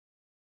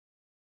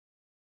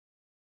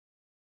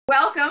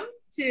Welcome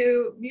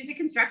to Music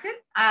Constructed,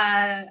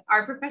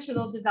 our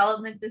professional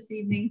development this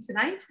evening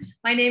tonight.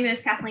 My name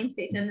is Kathleen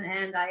Staton,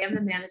 and I am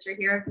the manager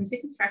here of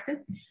Music Constructed.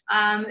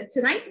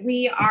 Tonight,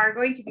 we are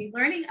going to be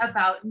learning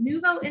about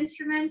nouveau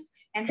instruments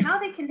and how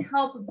they can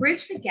help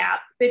bridge the gap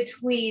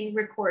between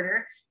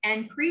recorder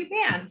and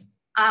pre-band.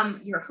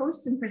 Your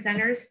hosts and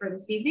presenters for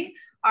this evening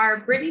are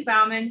Brittany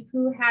Bauman,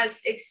 who has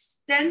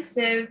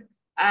extensive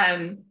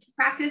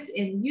practice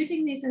in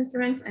using these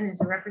instruments and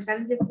is a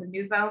representative for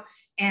Nouveau,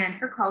 and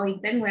her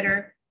colleague Ben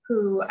Witter,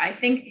 who I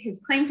think his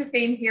claim to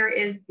fame here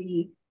is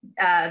the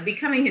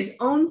becoming his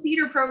own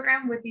theater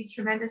program with these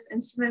tremendous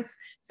instruments.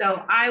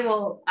 So I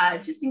will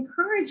just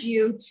encourage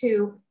you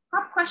to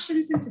pop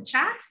questions into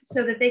chat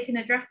so that they can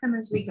address them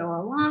as we go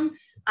along.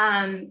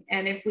 And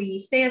if we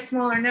stay a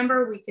smaller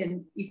number,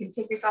 you can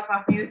take yourself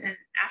off mute and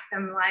ask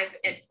them live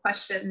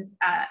questions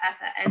at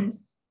the end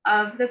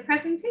of the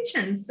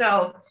presentation.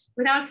 So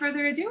without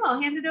further ado,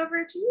 I'll hand it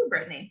over to you,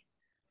 Brittany.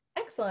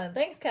 Excellent.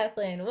 Thanks,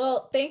 Kathleen.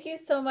 Well, thank you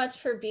so much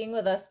for being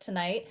with us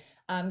tonight.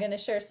 I'm going to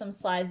share some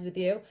slides with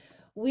you.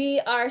 We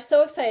are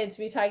so excited to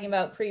be talking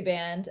about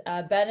pre-band.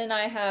 Ben and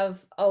I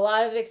have a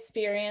lot of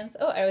experience.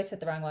 Oh, I always hit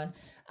the wrong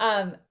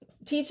one.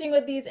 Teaching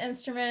with these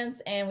instruments,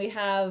 and we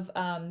have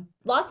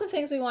lots of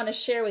things we want to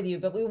share with you,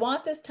 but we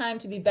want this time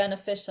to be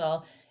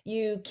beneficial.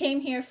 You came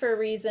here for a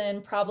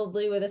reason,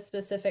 probably with a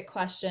specific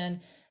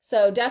question.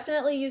 So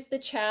definitely use the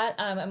chat,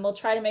 and we'll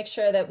try to make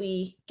sure that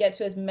we get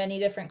to as many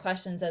different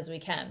questions as we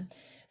can.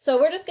 So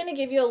we're just going to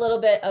give you a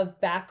little bit of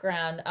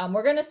background.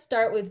 We're going to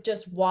start with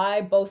just why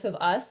both of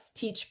us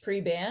teach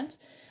pre-band.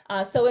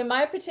 So in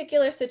my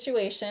particular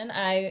situation,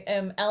 I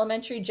am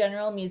elementary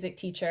general music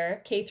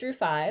teacher, K through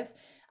 5.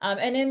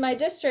 And in my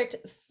district,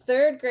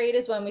 3rd grade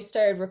is when we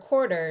started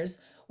recorders.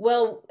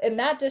 Well, in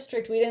that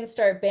district, we didn't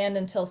start band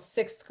until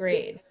 6th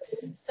grade.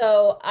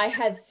 So I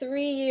had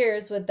 3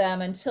 years with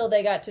them until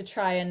they got to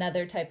try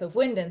another type of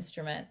wind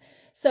instrument.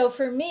 So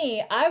for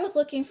me, I was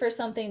looking for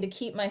something to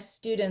keep my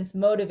students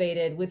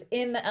motivated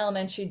within the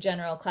elementary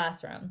general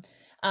classroom.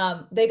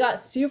 They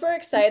got super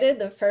excited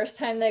the first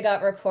time they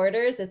got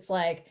recorders. It's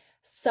like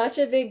such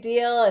a big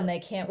deal and they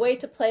can't wait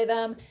to play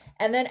them.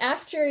 And then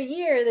after a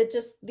year,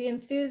 the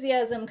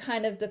enthusiasm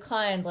kind of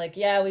declined. Like,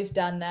 yeah, we've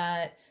done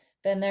that.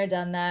 Been there,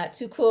 done that,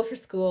 too cool for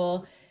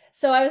school.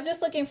 So I was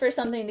just looking for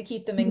something to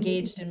keep them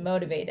engaged and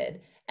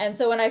motivated. And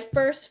so when I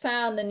first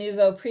found the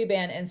Nouveau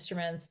pre-band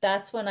instruments,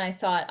 that's when I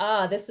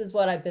thought, this is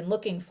what I've been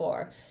looking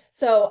for.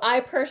 So I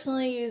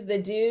personally use the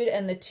Dude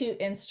and the Toot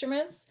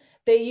instruments.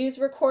 They use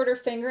recorder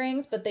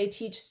fingerings, but they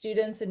teach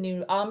students a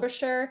new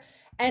embouchure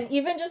and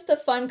even just the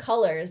fun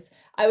colors.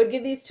 I would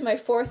give these to my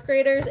 4th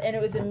graders, and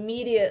it was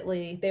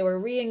immediately, they were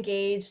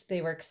re-engaged,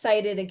 they were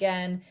excited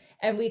again,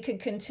 and we could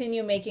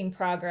continue making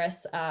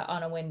progress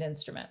on a wind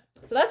instrument.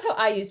 So that's how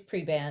I use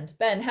pre-band.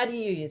 Ben, how do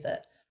you use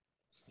it?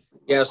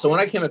 Yeah, so when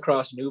I came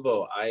across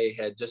Nouveau, I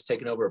had just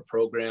taken over a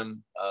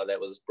program that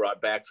was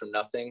brought back from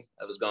nothing.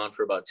 I was gone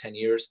for about 10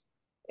 years,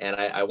 and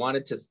I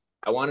wanted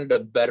a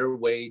better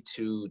way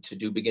to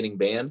do beginning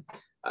band.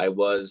 I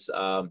was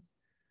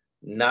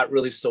not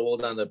really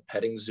sold on the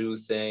petting zoo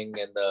thing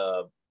and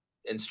the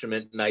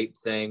instrument night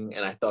thing,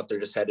 and I thought there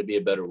just had to be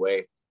a better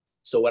way.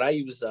 So what I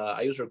use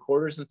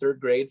recorders in 3rd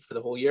grade for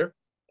the whole year.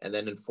 And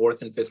then in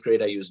 4th and 5th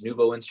grade, I use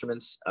Nouveau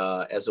instruments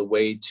as a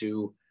way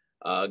to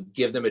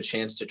give them a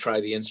chance to try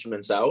the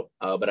instruments out.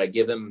 But I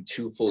give them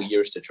 2 full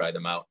years to try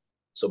them out.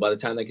 So by the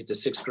time they get to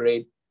 6th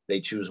grade, they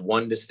choose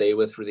one to stay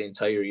with for the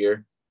entire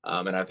year.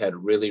 And I've had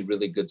really,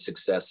 really good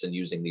success in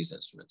using these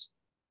instruments.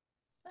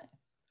 Nice.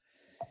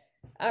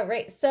 All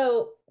right,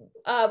 so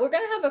we're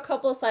going to have a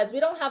couple of slides. We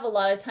don't have a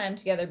lot of time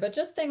together, but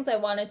just things I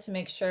wanted to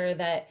make sure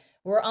that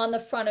we're on the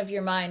front of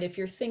your mind if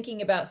you're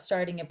thinking about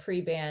starting a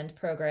pre-band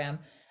program.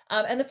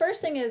 And the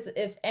first thing is,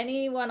 if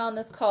anyone on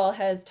this call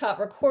has taught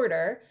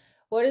recorder,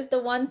 what is the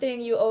one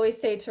thing you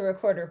always say to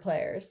recorder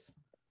players?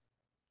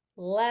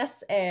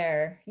 Less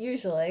air,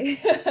 usually.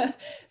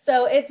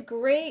 So it's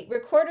great.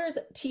 Recorders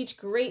teach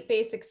great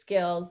basic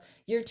skills.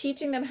 You're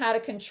teaching them how to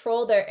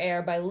control their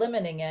air by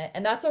limiting it,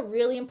 and that's a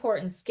really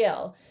important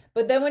skill.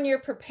 But then when you're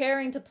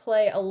preparing to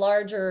play a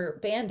larger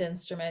band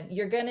instrument,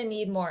 you're going to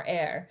need more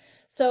air.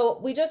 So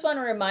we just want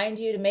to remind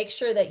you to make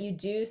sure that you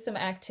do some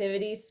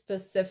activities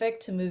specific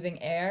to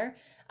moving air.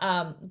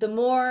 The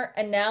more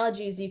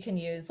analogies you can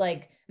use,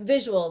 like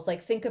visuals,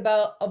 like think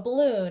about a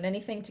balloon,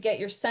 anything to get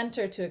your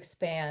center to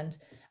expand.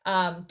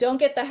 Don't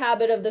get the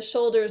habit of the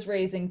shoulders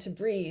raising to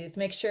breathe.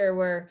 Make sure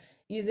we're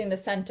using the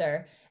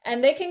center.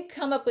 And they can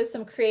come up with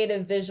some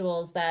creative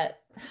visuals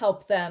that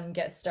help them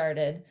get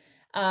started.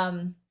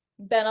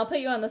 Ben, I'll put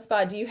you on the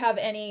spot. Do you have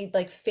any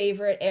like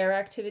favorite air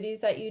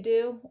activities that you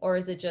do, or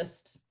is it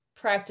just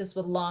practice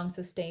with long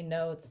sustained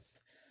notes?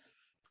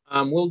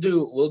 We'll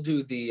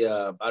do the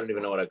I don't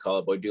even know what I call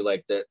it, but we do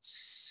like that.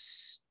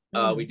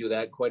 We do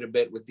that quite a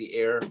bit with the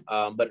air,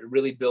 but it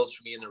really builds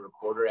for me in the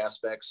recorder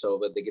aspect, so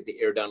that they get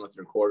the air down with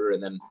the recorder,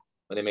 and then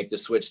when they make the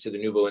switch to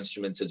the Nouveau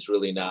instruments, it's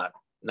really not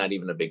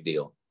even a big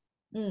deal.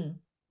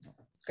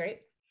 That's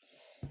great.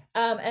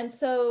 And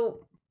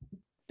so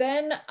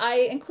then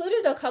I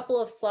included a couple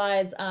of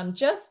slides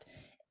just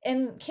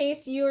in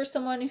case you are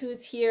someone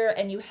who's here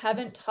and you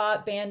haven't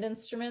taught band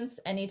instruments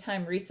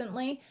anytime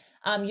recently.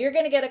 You're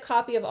going to get a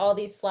copy of all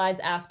these slides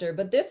after,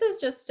 but this is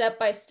just step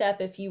by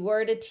step. If you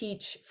were to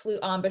teach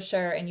flute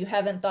embouchure and you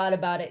haven't thought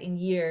about it in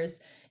years,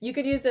 you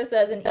could use this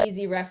as an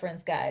easy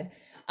reference guide.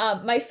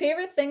 My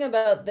favorite thing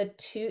about the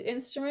toot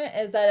instrument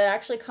is that it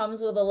actually comes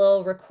with a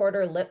little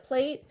recorder lip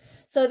plate.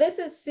 So this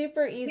is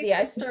super easy.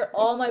 I start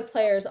all my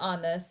players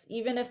on this,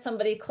 even if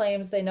somebody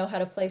claims they know how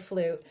to play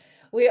flute.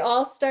 We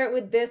all start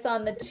with this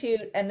on the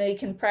toot, and they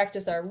can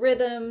practice our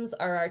rhythms,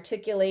 our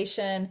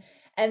articulation,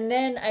 and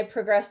then I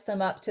progress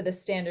them up to the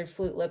standard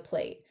flute lip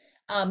plate.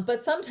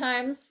 But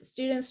sometimes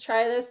students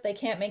try this, they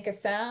can't make a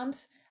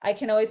sound. I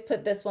can always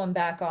put this one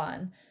back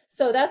on.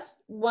 So that's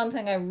one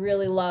thing I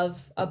really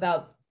love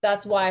about,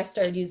 that's why I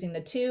started using the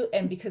toot,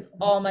 and because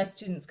all my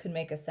students could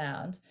make a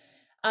sound.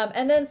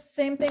 And then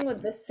same thing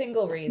with the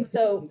single reed.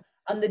 So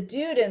on the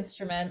dude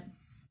instrument,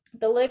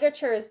 the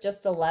ligature is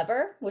just a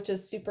lever, which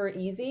is super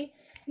easy.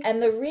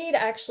 And the reed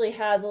actually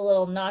has a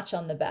little notch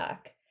on the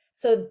back.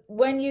 So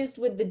when used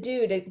with the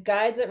dude, it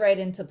guides it right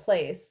into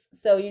place.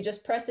 So you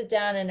just press it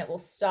down and it will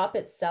stop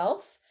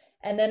itself,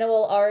 and then it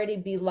will already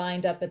be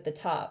lined up at the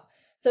top.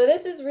 So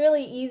this is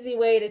really easy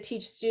way to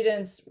teach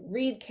students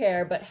reed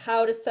care, but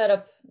how to set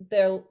up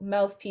their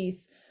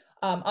mouthpiece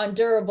on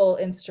durable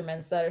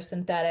instruments that are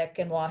synthetic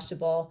and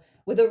washable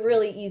with a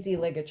really easy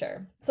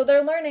ligature. So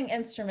they're learning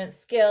instrument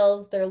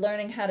skills, they're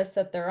learning how to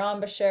set their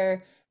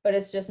embouchure, but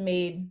it's just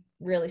made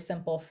really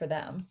simple for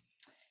them.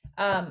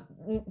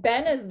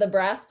 Ben is the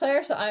brass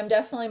player, so I'm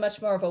definitely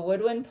much more of a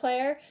woodwind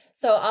player.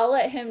 So I'll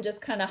let him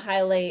just kind of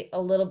highlight a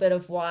little bit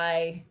of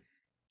why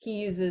he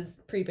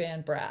uses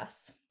pre-band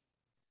brass.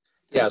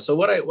 Yeah, so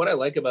what I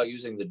like about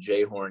using the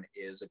J horn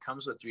is it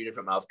comes with 3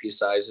 different mouthpiece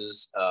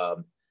sizes.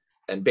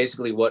 And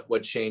basically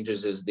what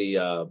changes is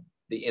the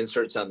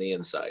inserts on the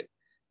inside,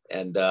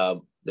 and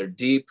they're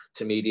deep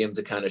to medium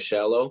to kind of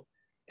shallow,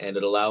 and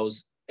it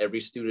allows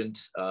every student,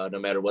 no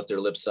matter what their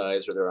lip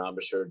size or their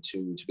embouchure,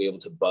 to be able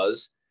to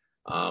buzz.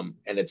 And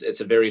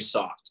it's a very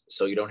soft,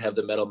 so you don't have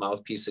the metal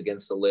mouthpiece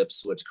against the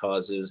lips, which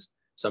causes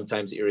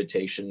sometimes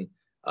irritation.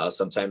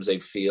 Sometimes they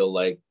feel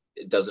like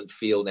it doesn't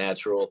feel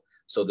natural.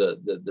 So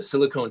the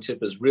silicone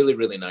tip is really,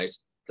 really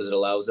nice because it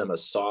allows them a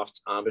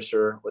soft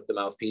embouchure with the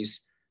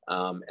mouthpiece.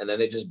 And then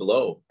they just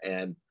blow.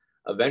 And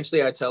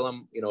eventually I tell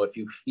them, you know, if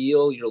you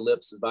feel your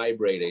lips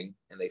vibrating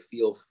and they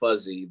feel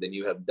fuzzy, then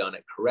you have done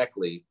it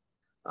correctly.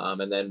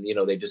 And then, you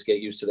know, they just get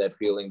used to that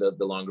feeling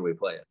the longer we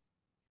play it.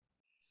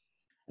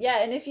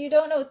 Yeah, and if you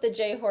don't know what the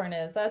J horn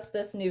is, that's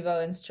this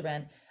nouveau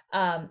instrument.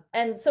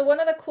 And so one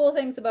of the cool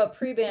things about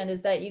pre-band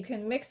is that you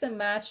can mix and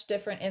match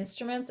different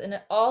instruments, and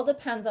it all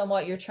depends on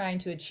what you're trying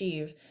to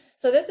achieve.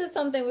 So this is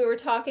something we were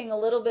talking a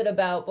little bit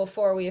about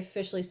before we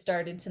officially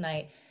started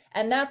tonight.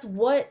 And that's,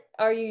 what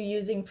are you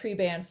using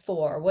pre-band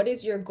for? What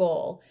is your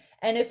goal?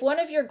 And if one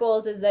of your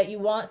goals is that you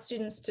want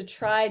students to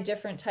try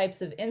different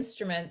types of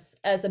instruments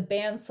as a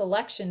band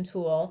selection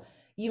tool,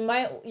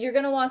 you're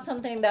going to want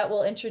something that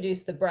will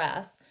introduce the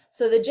brass.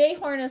 So the J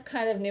horn is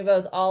kind of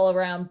Nouveau's all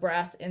around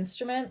brass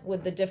instrument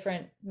with the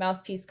different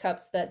mouthpiece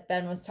cups that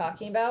Ben was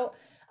talking about.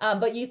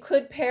 But you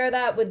could pair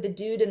that with the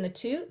dude and the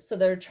toot. So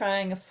they're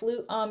trying a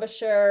flute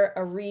embouchure,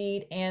 a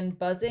reed, and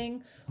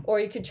buzzing, or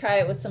you could try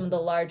it with some of the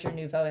larger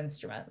Nouveau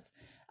instruments.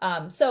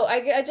 So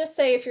I just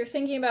say, if you're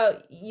thinking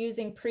about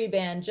using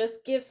pre-band,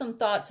 just give some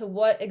thought to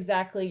what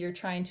exactly you're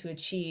trying to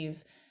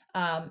achieve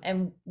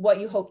and what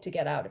you hope to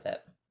get out of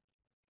it.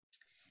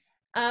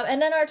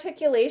 And then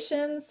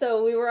articulation.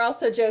 So we were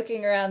also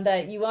joking around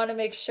that you want to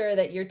make sure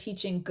that you're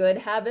teaching good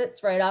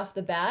habits right off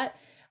the bat.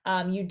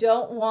 You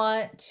don't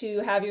want to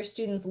have your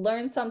students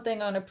learn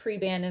something on a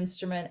pre-band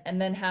instrument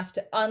and then have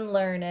to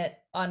unlearn it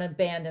on a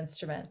band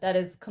instrument. That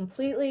is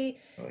completely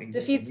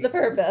defeats the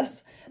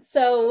purpose.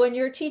 So when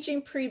you're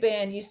teaching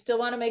pre-band, you still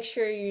want to make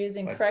sure you're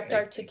using correct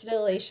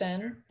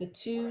articulation, the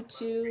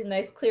two,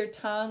 nice clear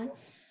tongue,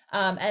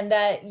 and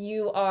that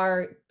you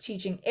are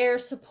teaching air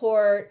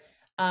support.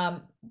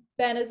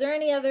 Ben, is there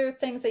any other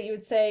things that you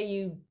would say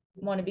you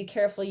want to be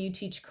careful you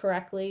teach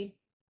correctly?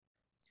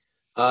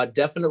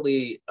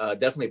 Definitely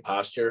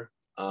posture.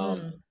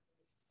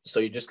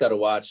 So you just got to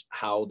watch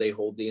how they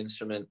hold the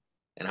instrument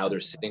and how they're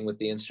sitting with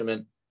the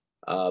instrument.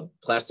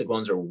 Plastic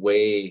ones are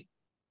way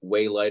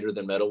lighter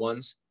than metal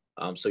ones.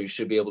 So you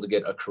should be able to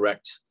get a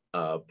correct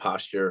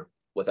posture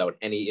without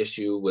any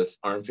issue with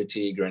arm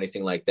fatigue or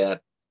anything like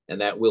that. And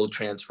that will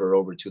transfer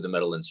over to the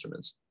metal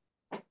instruments.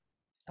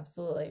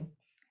 Absolutely.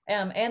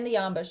 And the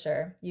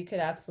embouchure, you could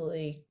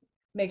absolutely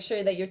make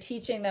sure that you're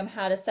teaching them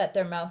how to set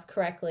their mouth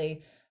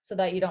correctly so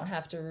that you don't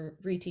have to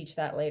reteach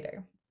that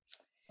later.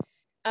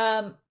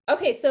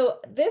 Okay, so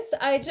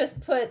I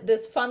just put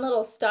this fun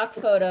little stock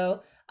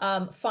photo.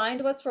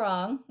 Find what's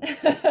wrong.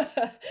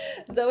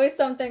 There's always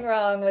something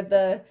wrong with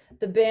the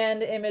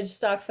band image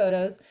stock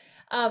photos.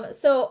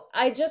 So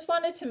I just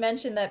wanted to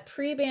mention that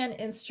pre-band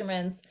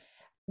instruments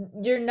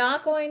you're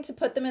not going to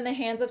put them in the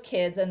hands of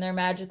kids and they're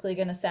magically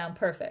going to sound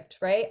perfect,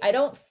 right? I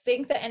don't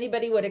think that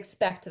anybody would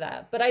expect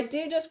that, but I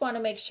do just want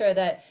to make sure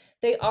that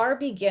they are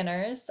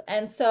beginners.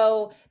 And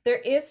so there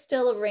is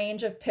still a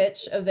range of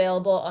pitch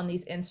available on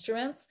these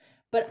instruments,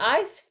 but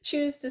I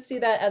choose to see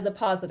that as a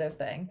positive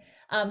thing.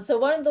 So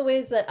one of the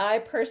ways that I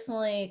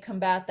personally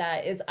combat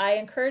that is I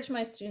encourage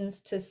my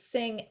students to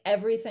sing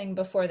everything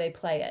before they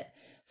play it.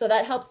 So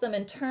that helps them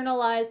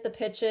internalize the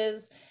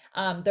pitches.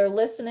 They're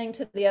listening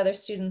to the other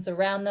students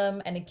around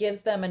them, and it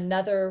gives them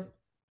another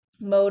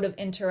mode of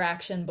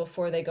interaction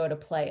before they go to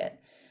play it.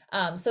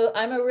 So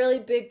I'm a really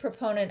big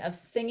proponent of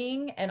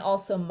singing and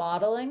also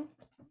modeling.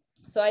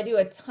 So I do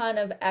a ton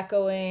of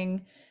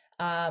echoing,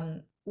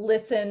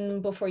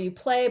 listen before you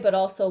play, but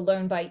also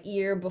learn by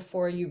ear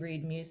before you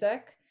read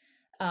music.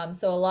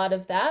 So a lot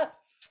of that.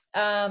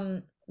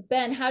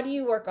 Ben, how do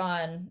you work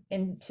on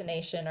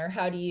intonation, or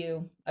how do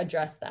you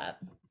address that?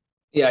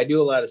 Yeah, I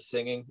do a lot of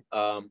singing.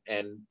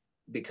 And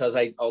because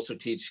I also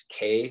teach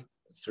K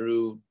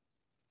through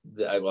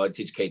I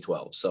teach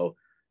K-12. So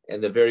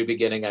in the very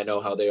beginning, I know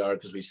how they are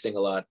because we sing a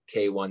lot,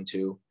 K1,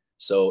 2.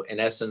 So in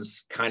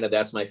essence, kind of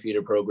that's my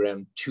feeder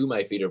program to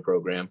my feeder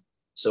program.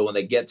 So when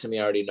they get to me,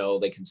 I already know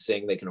they can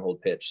sing, they can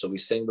hold pitch. So we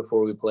sing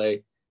before we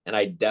play, and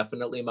I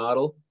definitely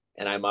model,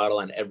 and I model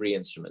on every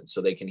instrument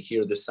so they can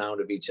hear the sound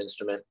of each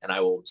instrument, and I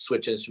will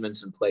switch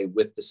instruments and play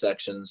with the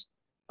sections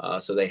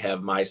so they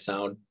have my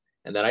sound.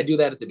 And then I do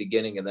that at the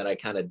beginning, and then I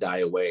kind of die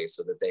away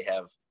so that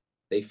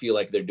they feel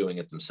like they're doing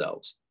it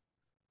themselves.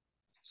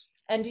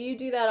 And do you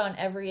do that on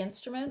every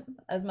instrument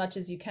as much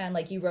as you can?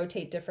 Like, you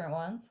rotate different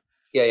ones?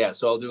 Yeah.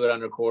 So I'll do it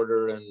on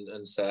recorder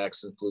and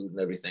sax and flute and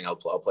everything. I'll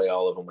play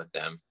all of them with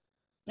them.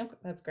 Okay,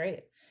 that's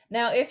great.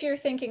 Now, if you're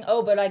thinking,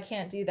 oh, but I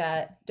can't do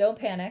that, don't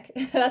panic.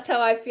 That's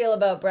how I feel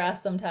about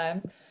brass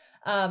sometimes.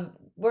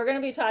 We're going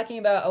to be talking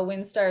about a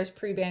WinStar's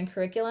pre-band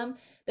curriculum.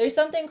 There's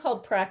something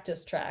called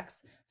practice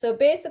tracks. So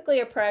basically,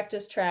 a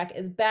practice track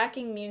is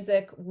backing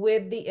music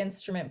with the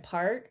instrument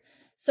part.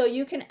 So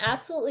you can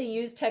absolutely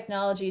use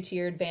technology to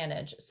your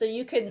advantage. So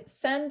you can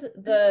send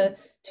the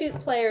toot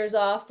players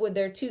off with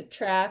their toot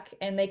track,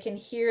 and they can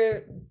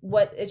hear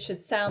what it should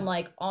sound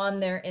like on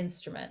their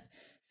instrument.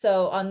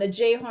 So on the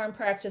J horn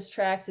practice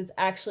tracks, it's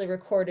actually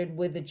recorded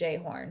with the J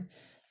horn.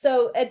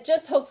 So it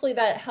just, hopefully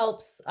that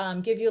helps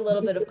give you a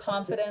little bit of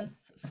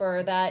confidence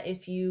for that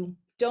if you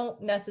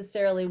don't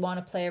necessarily want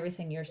to play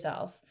everything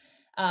yourself.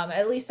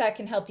 At least that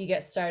can help you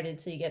get started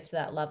till you get to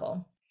that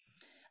level.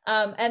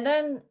 And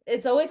then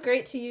it's always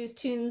great to use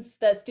tunes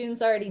that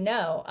students already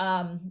know.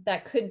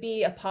 That could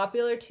be a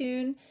popular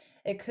tune.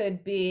 It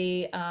could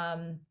be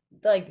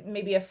like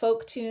maybe a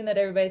folk tune that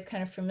everybody's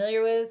kind of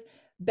familiar with.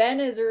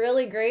 Ben is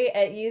really great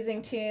at using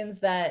tunes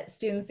that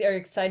students are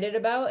excited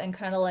about and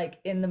kind of like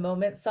in the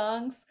moment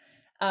songs.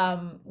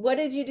 What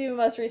did you do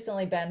most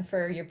recently, Ben,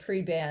 for your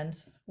pre-band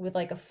with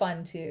like a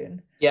fun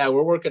tune? Yeah,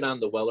 we're working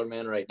on the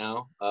Wellerman right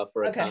now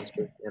for a Okay.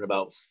 concert in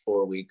about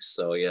 4 weeks.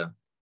 So yeah.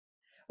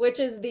 Which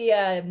is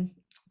the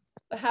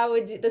how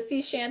would you, the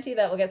sea shanty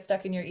that will get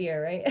stuck in your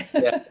ear, right?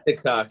 Yeah,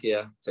 TikTok.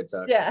 Yeah,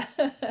 TikTok. Yeah.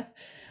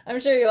 I'm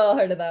sure you all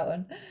heard of that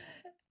one.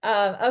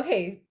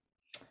 Okay.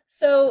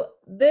 So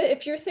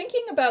if you're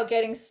thinking about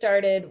getting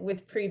started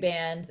with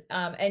pre-band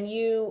and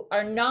you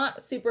are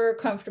not super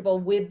comfortable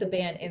with the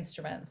band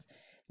instruments,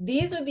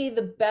 these would be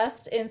the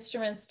best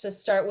instruments to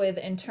start with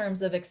in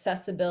terms of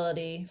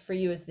accessibility for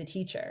you as the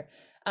teacher.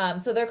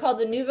 So they're called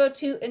the Nouveau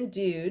Toot and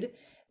Dude.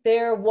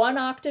 They're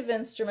 1-octave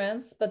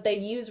instruments, but they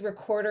use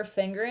recorder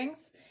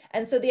fingerings.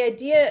 And so the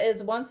idea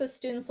is once a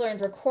student's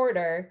learned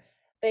recorder,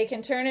 they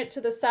can turn it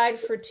to the side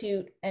for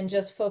toot and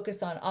just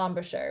focus on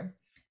embouchure.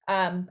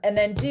 And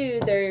then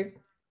dude, they're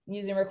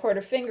using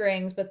recorder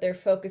fingerings, but they're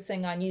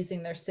focusing on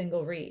using their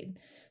single reed.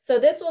 So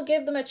this will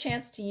give them a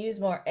chance to use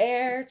more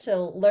air, to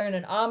learn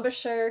an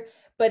embouchure,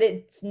 but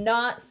it's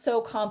not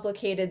so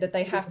complicated that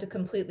they have to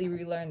completely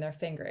relearn their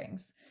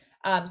fingerings.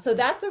 So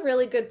that's a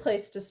really good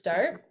place to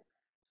start.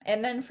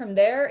 And then from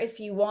there, if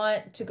you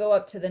want to go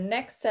up to the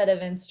next set of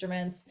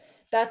instruments,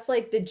 that's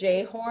like the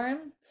J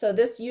horn. So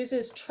this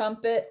uses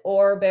trumpet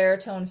or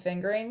baritone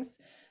fingerings.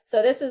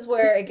 So this is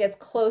where it gets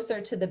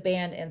closer to the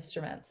band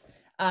instruments.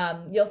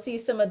 You'll see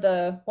some of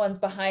the ones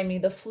behind me.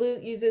 The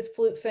flute uses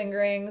flute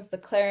fingerings, the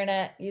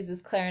clarinet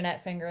uses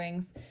clarinet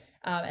fingerings,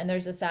 and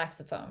there's a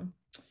saxophone.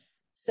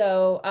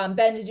 So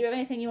Ben, did you have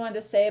anything you wanted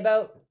to say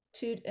about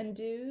Toot and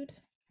Dude?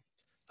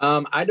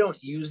 I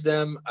don't use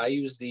them. I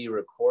use the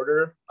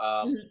recorder.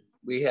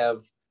 We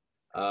have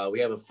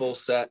a full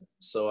set,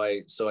 so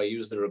I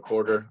use the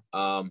recorder,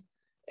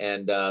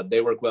 and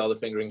they work well. The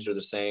fingerings are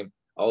the same.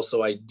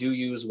 Also, I do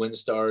use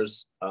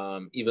WinStars,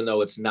 even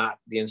though it's not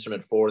the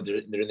instrument for. They're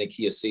in the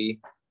key of C,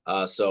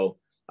 so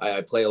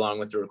I play along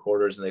with the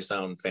recorders, and they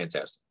sound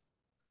fantastic.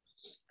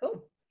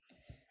 Cool.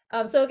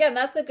 So again,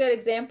 that's a good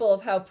example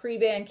of how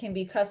pre-band can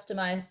be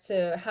customized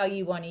to how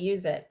you want to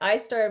use it. I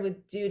started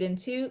with Dude and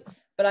Toot,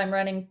 but I'm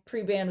running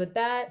pre-band with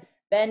that.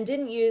 Ben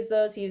didn't use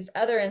those, he used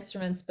other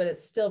instruments, but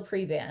it's still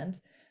pre-band.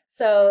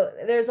 So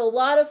there's a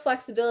lot of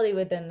flexibility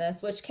within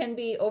this, which can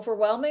be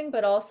overwhelming,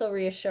 but also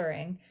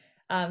reassuring.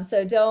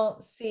 So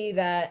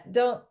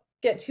don't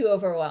get too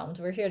overwhelmed.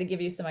 We're here to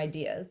give you some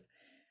ideas.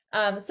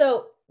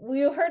 So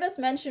you heard us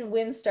mention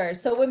WinStars.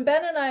 So when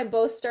Ben and I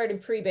both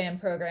started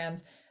pre-band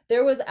programs,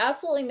 there was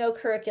absolutely no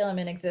curriculum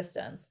in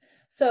existence.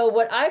 So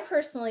what I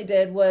personally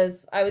did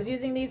was I was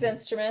using these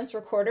instruments,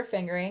 recorder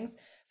fingerings.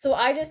 So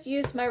I just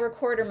used my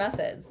recorder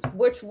methods,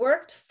 which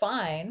worked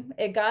fine.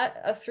 It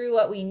got through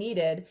what we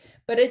needed,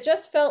 but it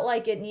just felt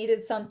like it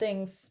needed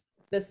something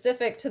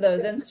specific to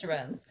those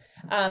instruments.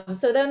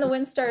 So then the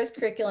WinStars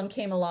curriculum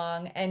came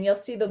along, and you'll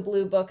see the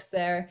blue books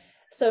there.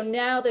 So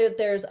now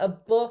there's a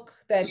book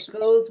that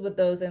goes with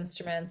those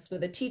instruments,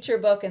 with a teacher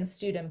book and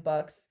student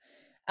books.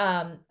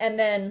 And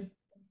then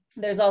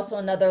there's also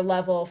another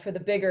level for the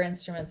bigger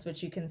instruments,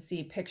 which you can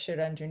see pictured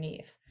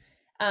underneath.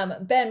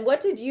 Ben,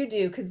 what did you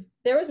do? Because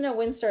there was no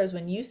WinStars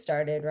when you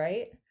started,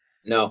 right?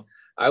 No,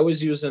 I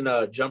was using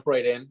Jump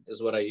Right In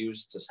is what I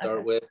used to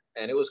start with,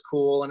 and it was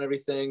cool and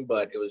everything,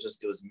 but it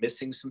was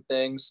missing some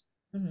things.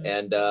 Mhm.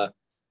 And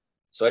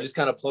so I just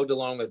kind of plugged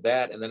along with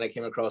that. And then I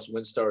came across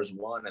WinStars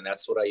 1, and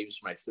that's what I use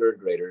for my third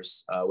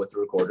graders with the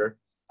recorder.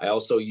 I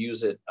also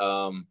use it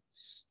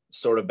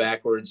sort of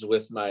backwards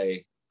with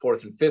my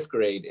fourth and fifth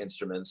grade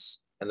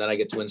instruments. And then I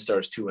get to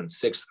WinStars 2 in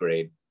sixth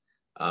grade.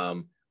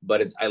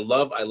 But I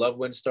love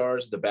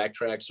WinStars. The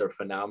backtracks are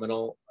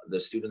phenomenal. The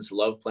students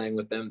love playing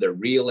with them. They're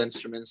real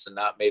instruments and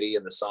not MIDI,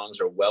 and the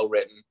songs are well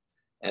written.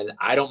 And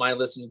I don't mind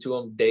listening to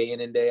them day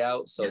in and day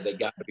out. So they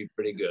got to be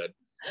pretty good.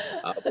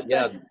 But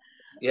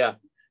yeah.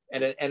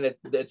 And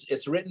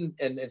it's written,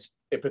 and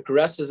it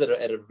progresses at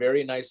a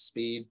very nice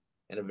speed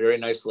and a very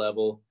nice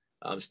level,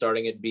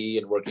 starting at B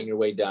and working your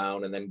way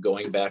down and then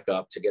going back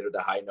up to get to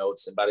the high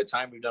notes. And by the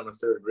time we've done with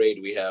third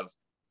grade, we have,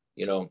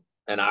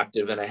 an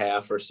octave and a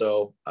half or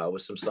so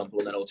with some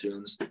supplemental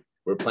tunes.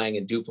 We're playing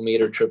in duple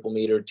meter, triple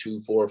meter,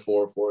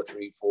 2/4/4,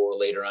 4/3/4,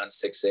 later on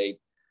 6/8,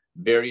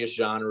 various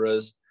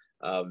genres,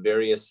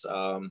 various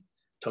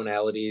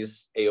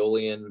tonalities,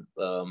 Aeolian,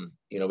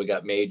 we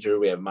got major,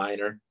 we have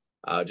minor.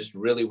 Just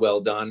really well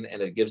done,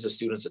 and it gives the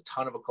students a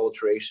ton of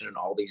acculturation and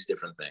all these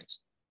different things.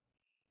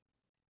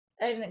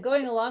 And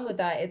going along with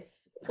that,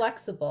 it's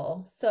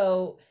flexible.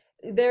 So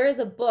there is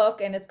a book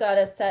and it's got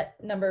a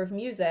set number of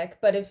music,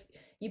 but if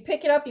you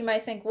pick it up, you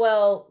might think,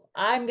 well,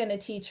 I'm going to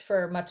teach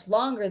for much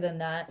longer than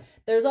that.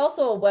 There's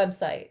also a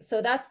website. So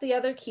that's the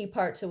other key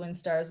part to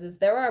WinStars is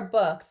there are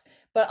books,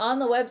 but on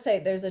the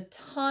website, there's a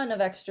ton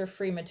of extra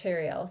free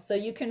material. So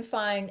you can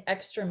find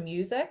extra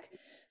music.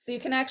 So you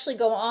can actually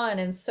go on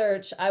and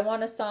search, I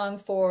want a song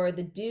for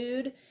the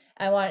dude.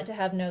 I want it to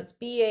have notes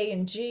B, A,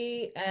 and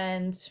G,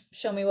 and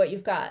show me what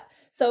you've got.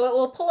 So it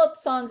will pull up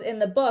songs in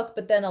the book,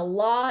 but then a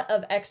lot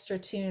of extra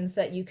tunes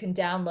that you can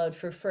download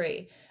for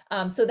free.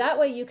 So that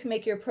way you can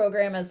make your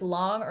program as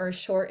long or as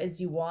short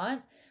as you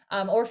want.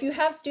 Or if you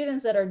have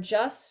students that are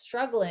just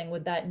struggling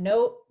with that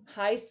note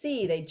high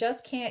C, they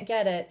just can't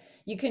get it,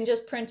 you can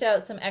just print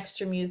out some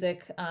extra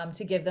music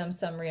to give them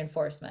some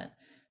reinforcement.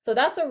 So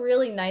that's a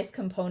really nice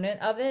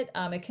component of it.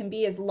 It can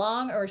be as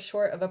long or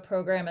short of a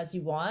program as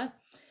you want.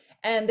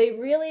 And they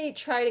really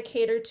try to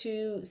cater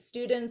to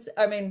teachers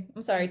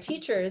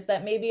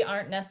that maybe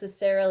aren't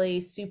necessarily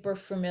super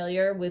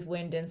familiar with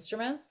wind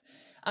instruments.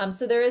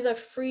 So there is a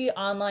free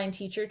online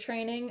teacher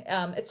training.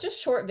 It's just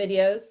short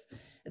videos.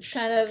 It's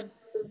kind of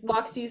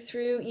walks you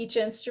through each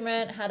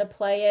instrument, how to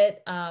play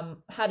it,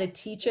 how to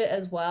teach it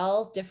as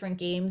well, different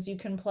games you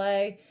can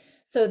play.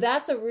 So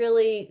that's a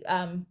really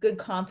good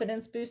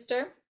confidence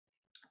booster.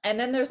 And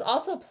then there's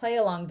also play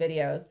along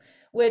videos,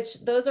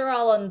 which those are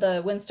all on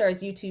the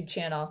WinStars YouTube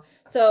channel.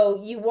 So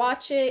you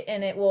watch it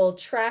and it will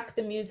track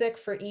the music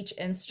for each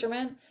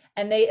instrument.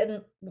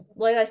 And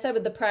like I said,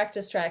 with the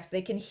practice tracks,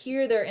 they can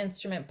hear their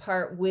instrument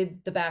part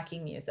with the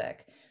backing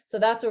music. So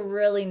that's a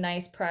really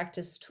nice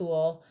practice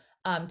tool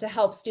to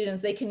help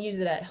students. They can use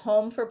it at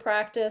home for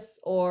practice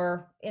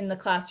or in the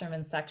classroom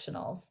in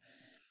sectionals.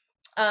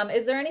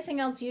 Is there anything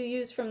else you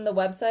use from the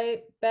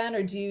website, Ben,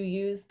 or do you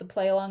use the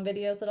play along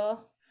videos at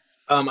all?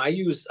 I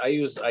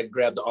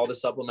grabbed all the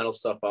supplemental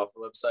stuff off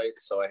the website.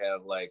 So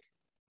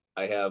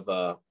I have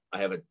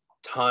a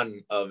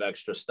ton of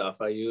extra stuff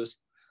I use.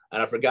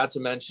 And I forgot to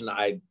mention,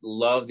 I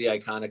love the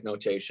iconic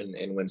notation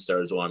in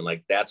WinStars 1.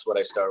 Like that's what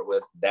I start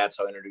with. That's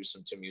how I introduce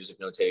them to music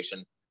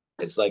notation.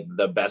 It's like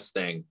the best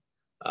thing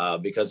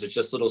because it's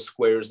just little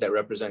squares that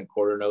represent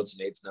quarter notes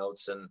and eighth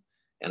notes. And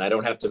I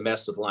don't have to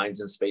mess with lines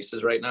and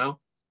spaces right now.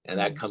 And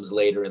that comes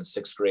later in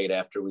sixth grade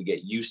after we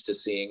get used to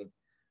seeing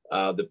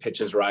the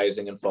pitches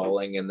rising and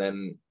falling. And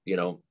then,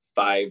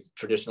 5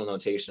 traditional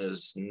notation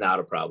is not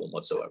a problem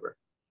whatsoever.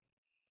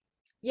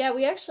 Yeah,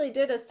 we actually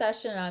did a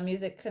session on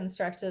Music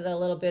Constructed a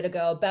little bit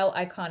ago about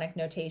iconic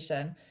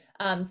notation.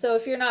 So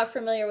if you're not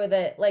familiar with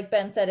it, like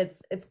Ben said,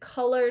 it's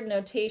colored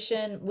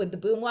notation with the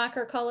boom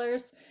whacker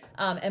colors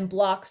and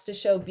blocks to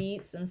show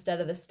beats instead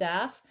of the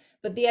staff.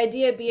 But the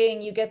idea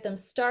being you get them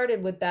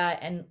started with that.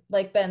 And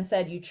like Ben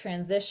said, you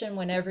transition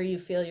whenever you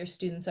feel your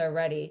students are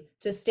ready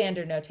to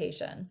standard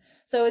notation.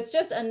 So it's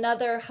just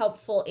another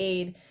helpful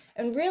aid.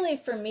 And really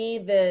for me,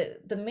 the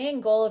main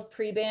goal of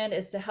pre-band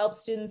is to help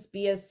students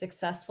be as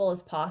successful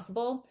as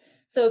possible.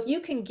 So if you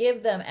can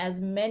give them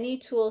as many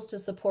tools to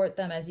support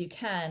them as you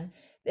can,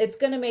 it's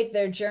going to make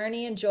their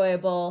journey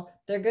enjoyable.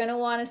 They're going to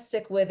want to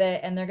stick with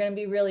it, and they're going to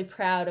be really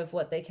proud of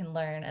what they can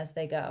learn as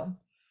they go.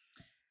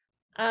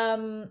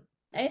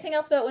 Anything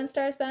else about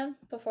WinStars, Ben,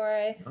 before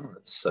I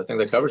think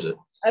that covers it.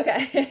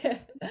 Okay.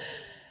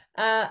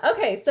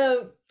 Okay,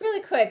 so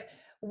really quick,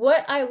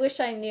 what I wish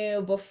I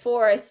knew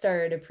before I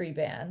started a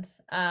pre-band.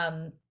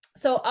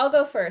 So I'll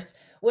go first.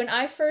 When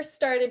I first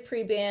started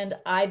pre-band,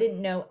 I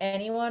didn't know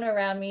anyone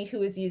around me who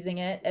was using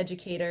it,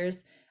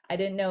 educators. I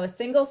didn't know a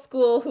single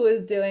school who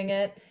was doing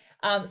it.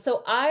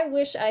 So I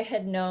wish I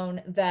had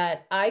known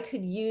that I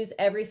could use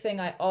everything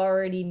I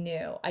already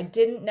knew. I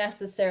didn't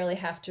necessarily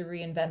have to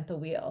reinvent the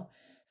wheel.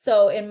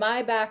 So in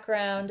my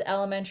background,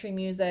 elementary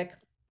music,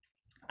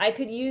 I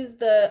could use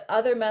the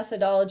other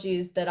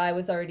methodologies that I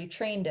was already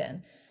trained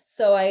in.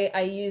 So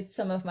I used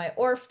some of my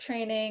ORF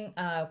training,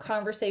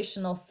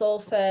 conversational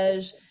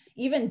solfege,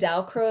 even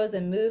Dalcroze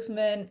and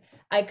movement.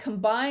 I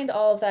combined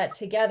all of that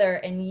together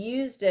and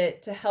used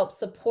it to help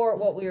support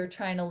what we were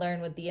trying to learn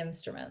with the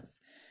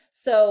instruments.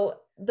 So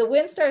the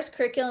WinStars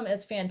curriculum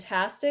is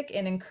fantastic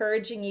in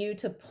encouraging you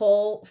to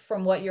pull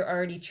from what you're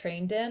already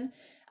trained in.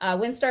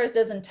 WinStars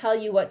doesn't tell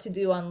you what to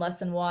do on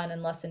lesson 1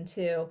 and lesson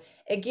 2.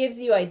 It gives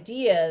you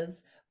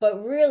ideas,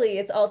 but really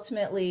it's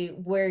ultimately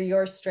where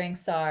your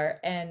strengths are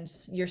and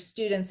your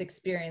students'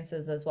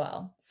 experiences as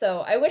well.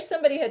 So I wish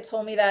somebody had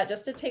told me that,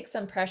 just to take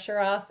some pressure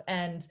off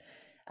and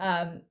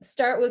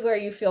start with where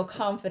you feel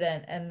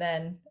confident and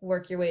then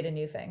work your way to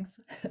new things.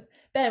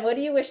 Ben, what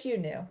do you wish you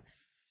knew?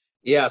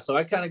 Yeah, so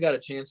I kind of got a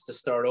chance to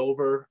start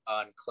over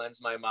and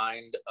cleanse my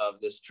mind of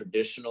this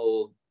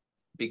traditional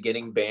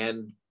beginning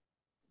band,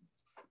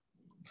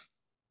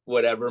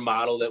 whatever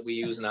model that we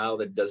use now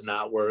that does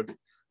not work.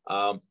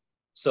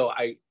 So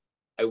I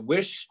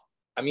wish,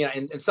 I mean,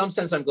 in some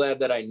sense, I'm glad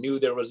that I knew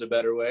there was a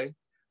better way.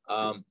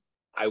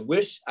 I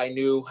wish I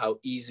knew how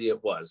easy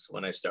it was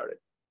when I started.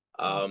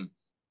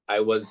 I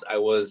was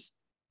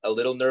a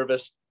little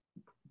nervous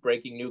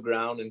breaking new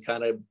ground and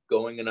kind of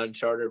going in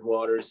uncharted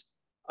waters.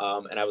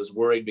 And I was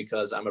worried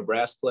because I'm a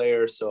brass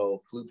player,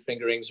 so flute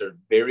fingerings are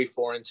very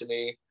foreign to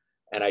me.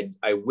 And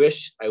I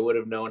wish I would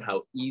have known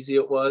how easy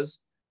it was.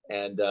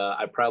 And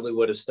I probably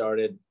would have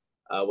started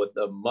with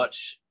a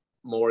much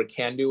more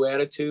can-do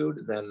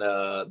attitude than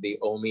the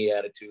OMI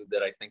attitude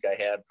that I think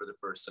I had for the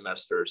first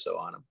semester or so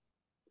on them.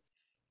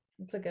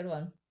 That's a good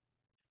one.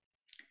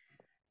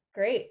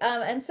 Great.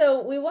 And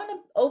so we want to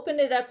open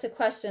it up to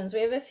questions.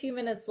 We have a few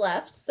minutes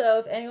left. So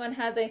if anyone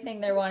has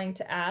anything they're wanting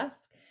to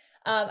ask.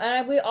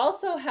 And we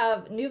also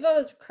have, Nuvo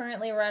is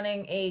currently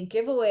running a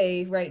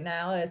giveaway right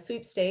now, a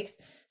sweepstakes.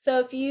 So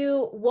if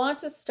you want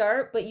to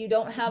start, but you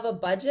don't have a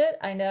budget,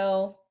 I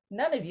know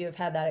none of you have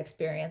had that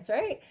experience,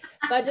 right?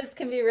 Budgets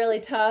can be really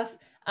tough,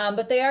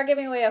 but they are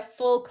giving away a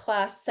full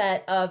class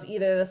set of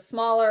either the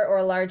smaller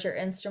or larger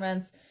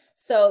instruments.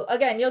 So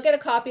again, you'll get a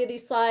copy of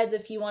these slides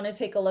if you want to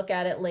take a look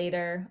at it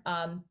later.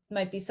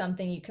 Might be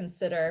something you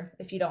consider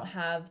if you don't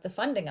have the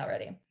funding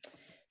already.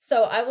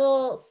 So I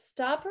will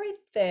stop right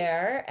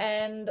there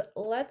and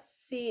let's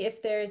see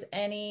if there's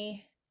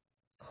any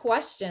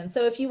questions.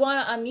 So if you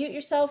want to unmute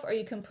yourself, or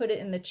you can put it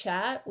in the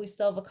chat. We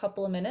still have a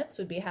couple of minutes.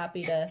 We'd be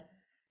happy to.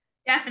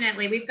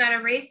 Definitely. We've got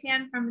a raised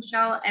hand from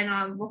Michelle,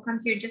 and we'll come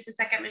to you in just a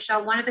second,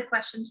 Michelle. One of the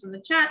questions from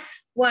the chat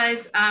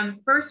was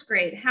first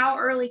grade. How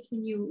early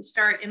can you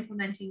start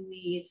implementing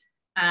these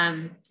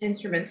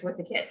instruments with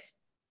the kids?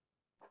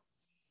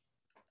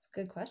 That's a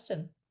good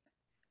question.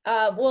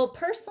 Well,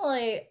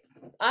 personally,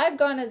 I've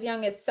gone as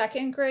young as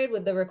second grade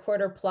with the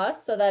Recorder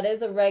Plus. So that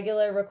is a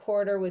regular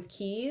recorder with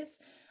keys.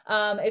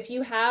 If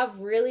you have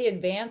really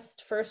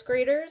advanced first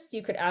graders,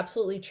 you could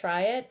absolutely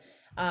try it.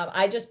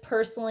 I just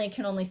personally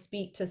can only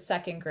speak to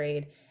second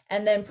grade.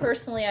 And then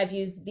personally, I've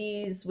used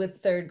these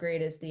with third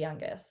grade as the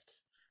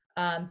youngest.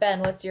 Ben,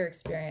 what's your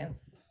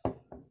experience?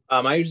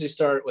 I usually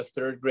start with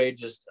third grade,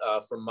 just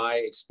from my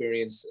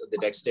experience, the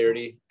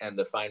dexterity and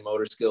the fine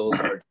motor skills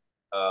are,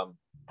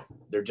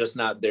 they're just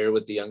not there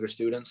with the younger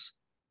students.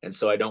 And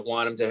so I don't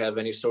want them to have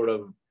any sort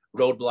of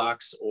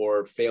roadblocks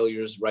or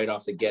failures right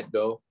off the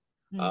get-go.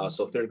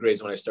 So third grade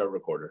is when I start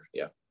recorder.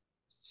 Yeah.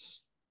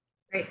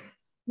 Great.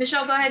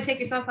 Michelle, go ahead, take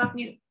yourself off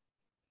mute.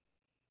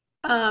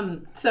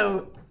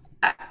 So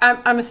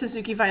I'm a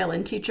Suzuki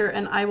violin teacher,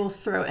 and I will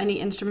throw any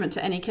instrument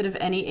to any kid of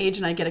any age,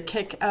 and I get a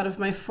kick out of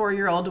my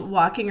 4-year-old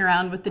walking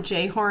around with the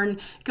J horn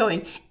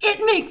going,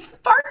 "It makes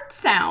fart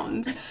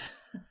sounds."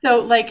 So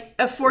like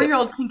a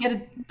 4-year-old can get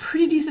a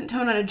pretty decent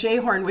tone on a J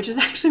horn, which is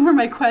actually where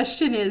my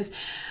question is.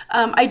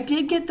 I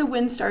did get the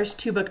WinStars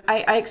 2 book.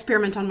 I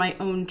experiment on my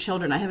own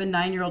children. I have a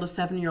 9-year-old, a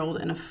 7-year-old,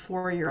 and a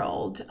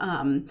 4-year-old.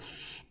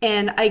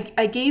 And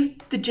I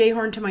gave the J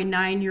horn to my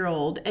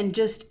 9-year-old, and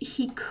just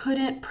he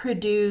couldn't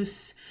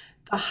produce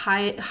a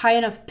high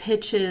enough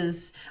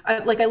pitches. I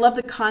love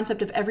the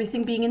concept of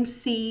everything being in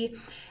C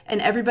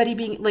and everybody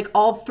being like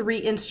all three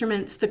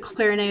instruments, the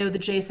clarinet, the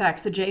J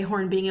sax, the J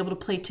horn, being able to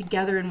play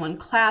together in one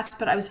class.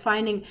 But I was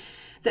finding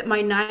that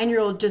my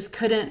 9-year-old just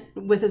couldn't,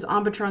 with his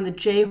embouchure on the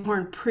J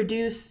horn,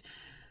 produce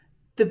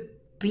the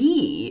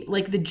B,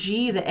 like the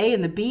G, the A,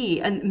 and the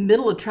B, and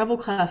middle of treble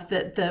clef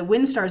that the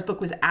Windstars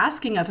book was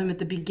asking of him at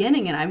the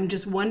beginning. And I'm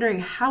just wondering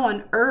how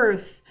on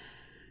earth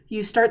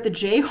you start the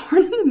J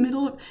horn in the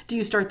middle of, do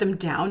you start them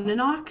down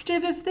an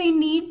octave if they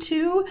need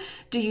to?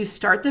 Do you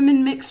start them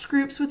in mixed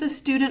groups with a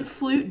student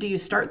flute? Do you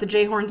start the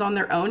J horns on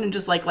their own and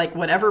just like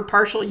whatever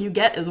partial you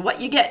get is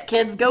what you get,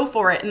 kids, go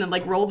for it, and then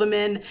like roll them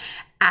in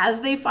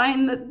as they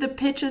find the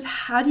pitches?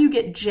 How do you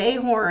get J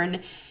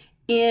horn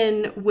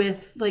in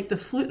with like the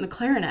flute and the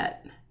clarinet?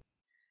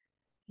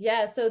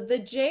 Yeah, so the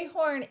J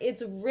horn,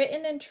 it's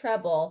written in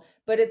treble,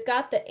 but it's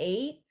got the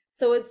 8,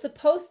 so it's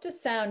supposed to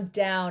sound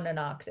down an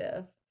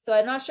octave. So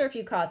I'm not sure if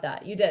you caught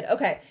that. You did.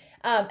 Okay.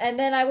 And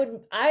then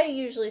I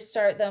usually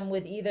start them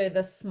with either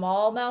the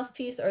small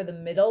mouthpiece or the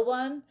middle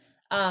one,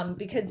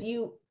 because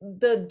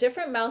the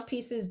different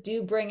mouthpieces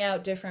do bring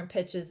out different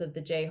pitches of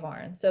the J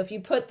horn. So if you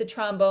put the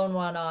trombone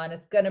one on,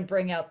 it's going to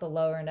bring out the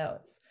lower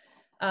notes.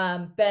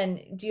 Ben,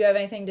 do you have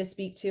anything to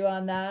speak to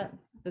on that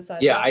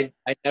besides Yeah, that?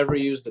 I never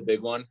use the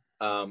big one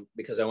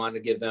because I want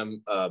to give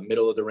them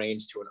middle of the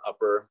range to an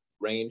upper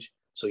range.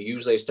 So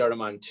usually I start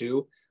them on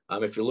 2.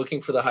 If you're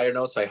looking for the higher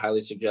notes, I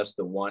highly suggest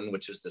the 1,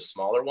 which is the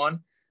smaller one.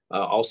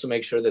 Also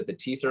make sure that the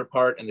teeth are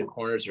apart and the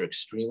corners are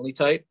extremely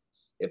tight.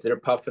 If they're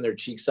puffing their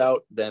cheeks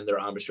out, then their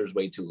embouchure is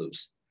way too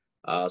loose.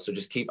 So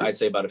just keep, I'd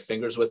say, about a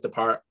finger's width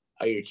apart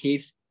of your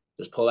teeth.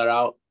 Just pull that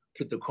out,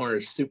 keep the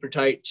corners super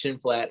tight, chin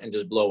flat, and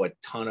just blow a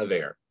ton of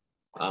air.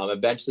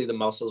 Eventually the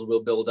muscles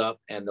will build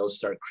up and they'll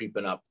start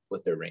creeping up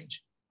with their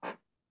range.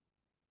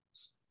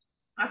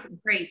 Awesome,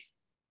 great.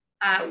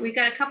 We've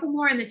got a couple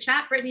more in the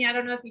chat. Brittany, I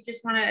don't know if you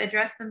just want to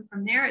address them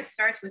from there. It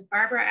starts with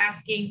Barbara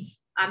asking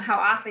how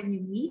often you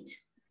meet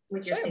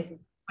with your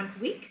kids. Once a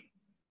week?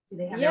 Do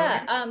they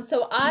have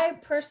so I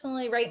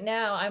personally, right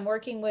now, I'm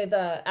working with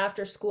a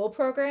after school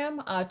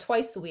program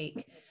twice a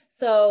week.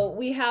 So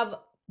we have,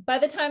 by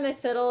the time they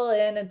settle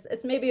in,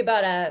 it's maybe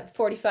about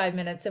 45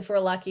 minutes if we're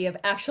lucky of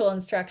actual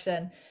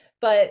instruction.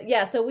 But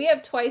yeah, so we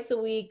have twice a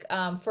week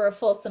for a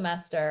full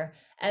semester.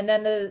 And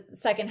then the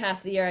second half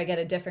of the year, I get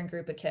a different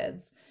group of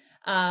kids.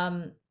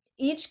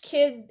 Each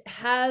kid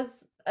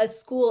has a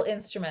school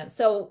instrument.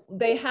 So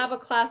they have a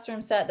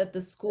classroom set that the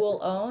school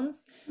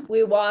owns.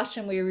 We wash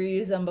and we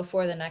reuse them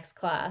before the next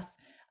class.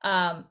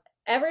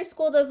 Every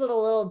school does it a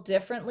little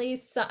differently.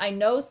 So I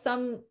know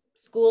some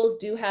schools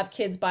do have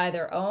kids by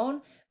their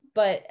own,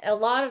 but a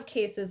lot of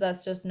cases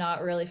that's just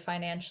not really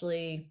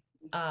financially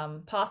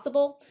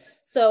possible.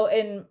 So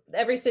in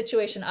every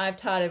situation I've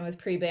taught in with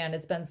pre-band,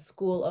 it's been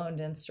school-owned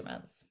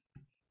instruments.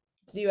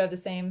 Do you have the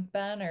same,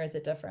 Ben, or is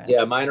it different?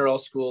 Yeah, mine are all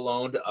school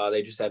owned.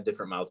 They just have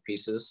different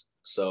mouthpieces.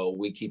 So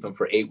we keep them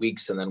for 8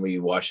 weeks and then we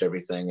wash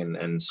everything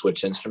and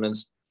switch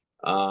instruments.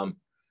 I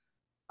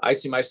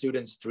see my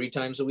students 3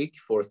 times a week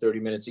for 30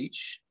 minutes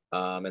each.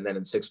 And then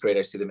in 6th grade,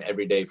 I see them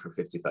every day for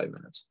 55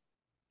 minutes.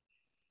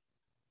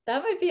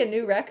 That might be a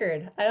new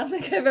record. I don't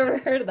think I've ever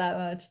heard that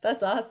much.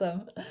 That's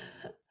awesome.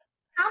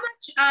 How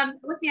much,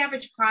 what's the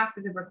average cost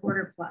of the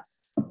Recorder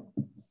Plus?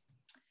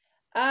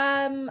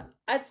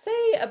 I'd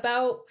say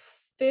about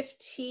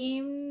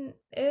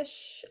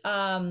 15-ish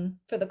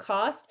for the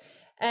cost.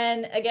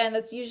 And again,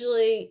 that's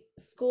usually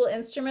school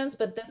instruments,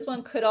 but this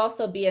one could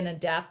also be an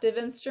adaptive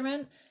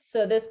instrument.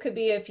 So this could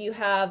be if you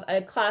have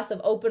a class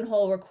of open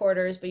hole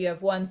recorders, but you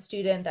have one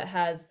student that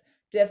has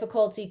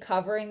difficulty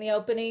covering the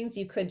openings,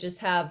 you could just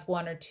have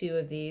 1 or 2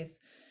 of these.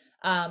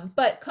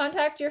 But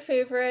contact your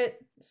favorite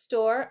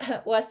store,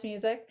 West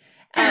Music,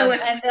 and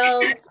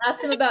they'll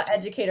ask them about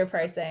educator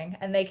pricing,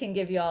 and they can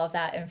give you all of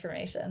that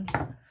information.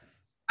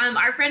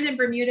 Our friend in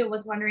Bermuda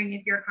was wondering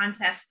if your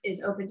contest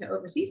is open to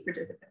overseas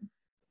participants.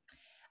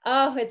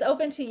 Oh, it's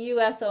open to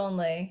US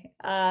only.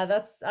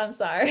 I'm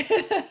sorry.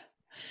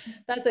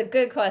 That's a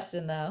good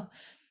question though.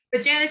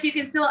 But Janice, you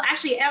can still,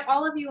 actually,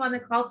 all of you on the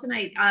call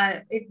tonight,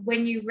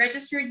 when you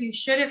registered, you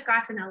should have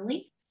gotten a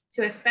link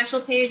to a special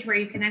page where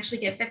you can actually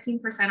get 15%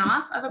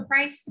 off of a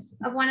price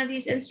of one of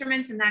these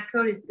instruments. And that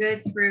code is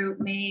good through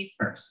May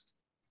 1st.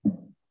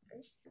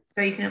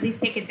 So you can at least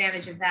take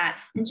advantage of that.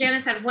 And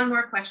Janice had one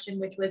more question,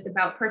 which was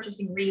about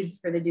purchasing reeds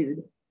for the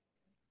dude,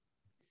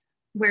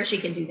 where she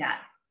can do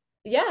that.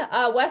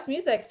 Yeah, West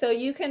Music. So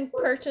you can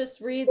purchase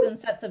reeds in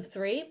sets of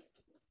 3,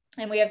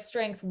 and we have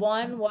strength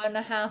 1,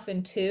 1.5,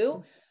 and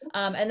 2.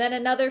 And then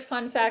another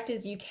fun fact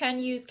is you can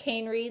use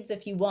cane reeds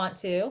if you want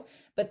to,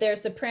 but they're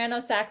soprano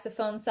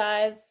saxophone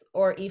size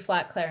or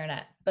E-flat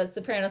clarinet, but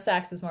soprano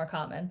sax is more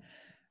common.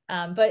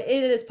 But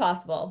it is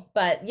possible.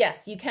 But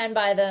yes, you can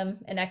buy them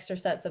in extra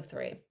sets of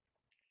 3.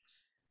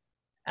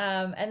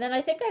 And then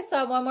I think I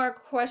saw one more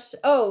question.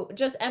 Oh,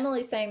 just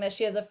Emily saying that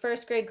she has a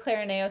 1st grade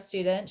clarinet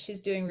student. She's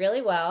doing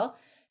really well.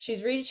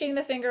 She's reaching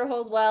the finger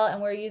holes well,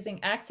 and we're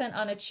using accent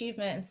on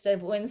achievement instead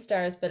of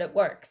Windstars, but it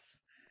works.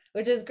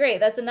 which is great.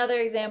 That's another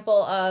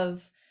example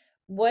of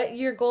what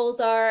your goals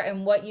are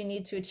and what you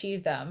need to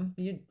achieve them.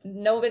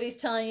 Nobody's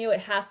telling you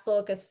it has to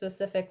look a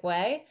specific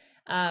way.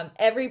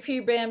 Every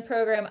pre-band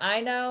program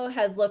I know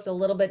has looked a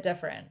little bit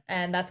different,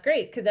 and that's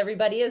great because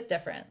everybody is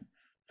different.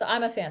 So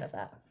I'm a fan of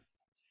that.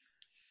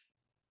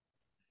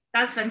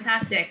 That's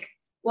fantastic.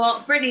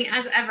 Well, Brittany,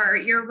 as ever,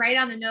 you're right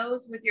on the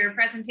nose with your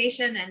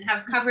presentation and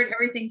have covered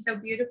everything so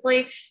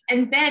beautifully.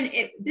 And Ben,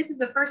 this is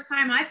the first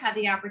time I've had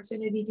the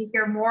opportunity to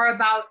hear more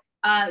about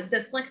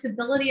the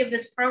flexibility of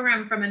this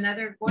program from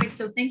another voice.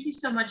 So thank you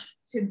so much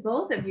to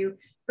both of you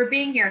for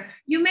being here.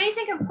 You may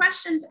think of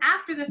questions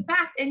after the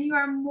fact, and you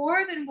are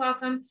more than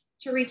welcome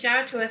to reach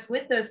out to us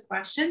with those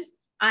questions.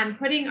 I'm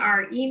putting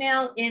our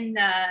email in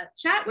the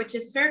chat, which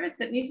is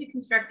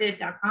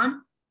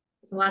service@musicconstructed.com.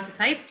 It's a lot to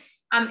type.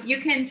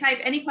 You can type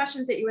any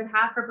questions that you would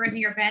have for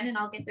Brittany or Ben, and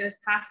I'll get those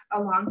passed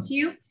along to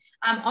you.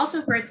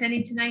 Also, for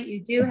attending tonight,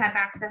 you do have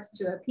access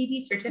to a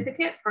PD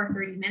certificate for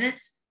 30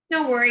 minutes.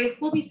 Don't worry,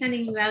 we'll be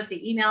sending you out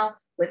the email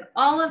with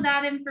all of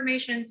that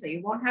information, so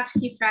you won't have to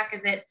keep track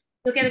of it.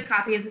 You'll get a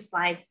copy of the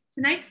slides,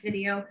 tonight's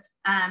video,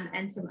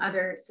 and some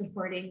other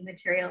supporting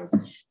materials.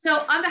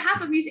 So on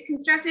behalf of Music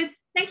Constructed,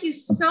 thank you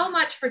so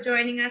much for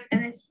joining us,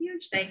 and a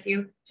huge thank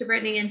you to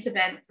Brittany and to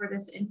Ben for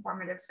this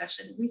informative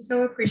session. We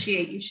so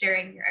appreciate you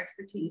sharing your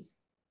expertise.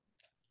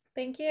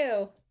 Thank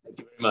you. Thank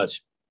you very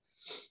much.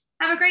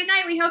 Have a great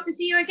night. We hope to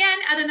see you again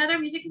at another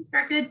Music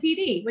Constructed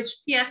PD, which,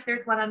 P.S.,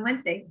 there's one on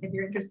Wednesday if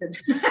you're interested.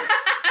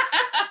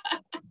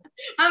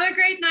 Have a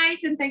great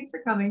night, and thanks for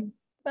coming.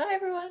 Bye,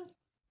 everyone.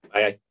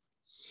 Bye.